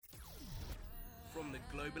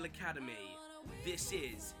Global Academy. This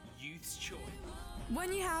is Youth's Choice.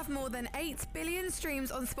 When you have more than 8 billion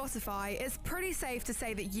streams on Spotify, it's pretty safe to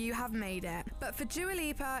say that you have made it. But for Dua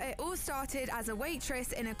Lipa, it all started as a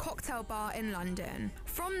waitress in a cocktail bar in London.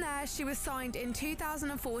 From there, she was signed in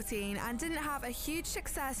 2014 and didn't have a huge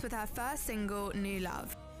success with her first single, New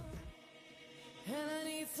Love.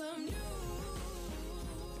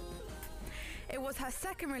 It was her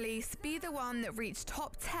second release, Be The One, that reached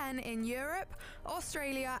top 10 in Europe,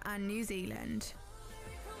 Australia and New Zealand.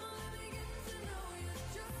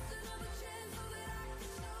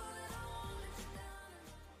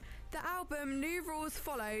 The album New Rules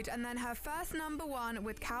followed, and then her first number one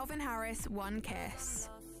with Calvin Harris, One Kiss.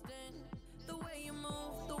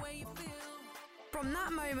 From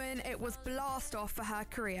that moment, it was blast off for her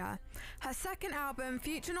career. Her second album,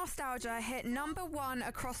 Future Nostalgia, hit number one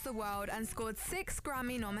across the world and scored 6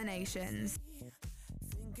 Grammy nominations.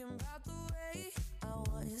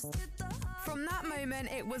 From that moment,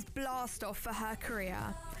 it was blast off for her career.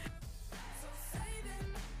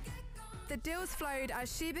 The deals flowed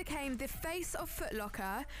as she became the face of Foot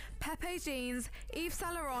Locker, Pepe Jeans, Yves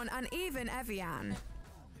Saint Laurent and even Evian.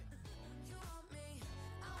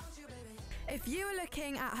 If you are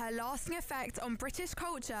looking at her lasting effect on British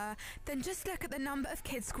culture, then just look at the number of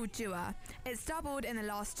kids called Dua. It's doubled in the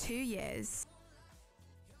last 2 years.